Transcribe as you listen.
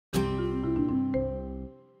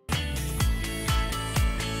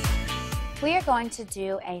We are going to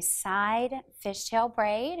do a side fishtail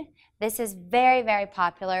braid. This is very, very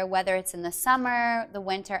popular, whether it's in the summer, the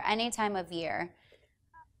winter, any time of year.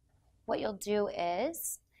 What you'll do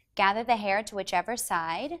is gather the hair to whichever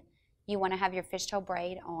side you want to have your fishtail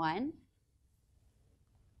braid on.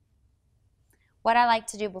 What I like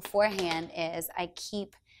to do beforehand is I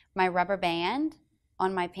keep my rubber band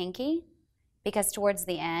on my pinky, because towards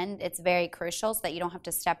the end it's very crucial so that you don't have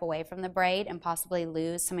to step away from the braid and possibly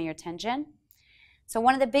lose some of your tension. So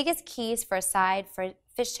one of the biggest keys for a side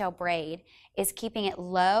fishtail braid is keeping it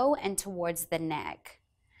low and towards the neck.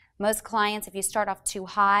 Most clients, if you start off too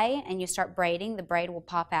high and you start braiding, the braid will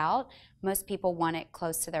pop out. Most people want it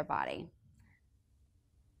close to their body.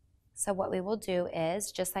 So what we will do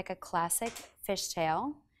is, just like a classic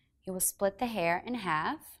fishtail, you will split the hair in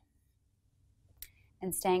half,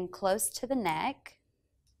 and staying close to the neck,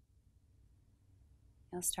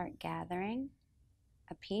 you'll start gathering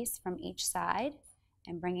a piece from each side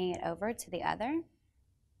and bringing it over to the other.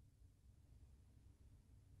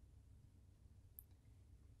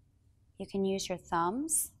 You can use your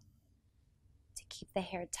thumbs to keep the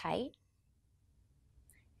hair tight.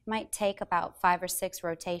 It might take about 5 or 6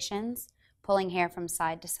 rotations, pulling hair from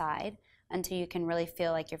side to side, until you can really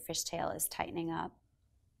feel like your fishtail is tightening up.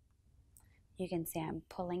 You can see I'm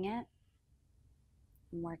pulling it.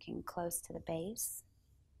 I'm working close to the base.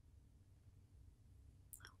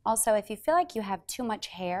 Also, if you feel like you have too much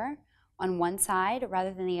hair on one side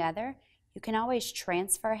rather than the other, you can always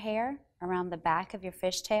transfer hair around the back of your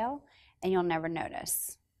fishtail and you'll never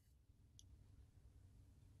notice.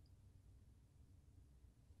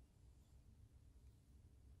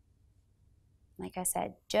 Like I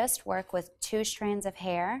said, just work with 2 strands of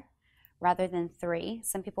hair rather than 3.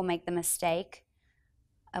 Some people make the mistake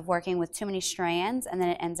of working with too many strands and then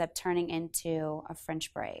it ends up turning into a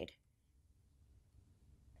French braid.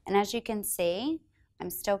 And as you can see,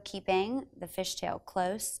 I'm still keeping the fishtail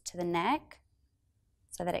close to the neck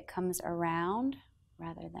so that it comes around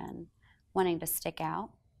rather than wanting to stick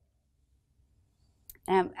out.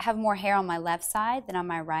 And I have more hair on my left side than on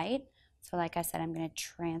my right. So like I said, I'm going to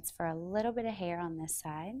transfer a little bit of hair on this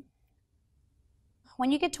side. When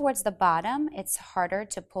you get towards the bottom, it's harder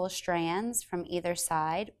to pull strands from either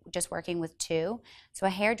side, just working with 2. So a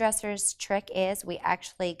hairdresser's trick is we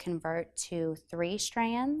actually convert to 3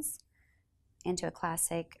 strands into a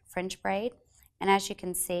classic French braid. And as you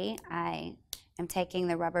can see, I am taking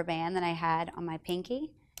the rubber band that I had on my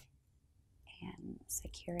pinky and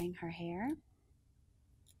securing her hair.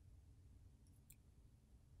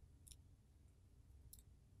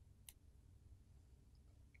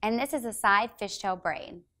 And this is a side fishtail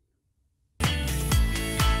braid.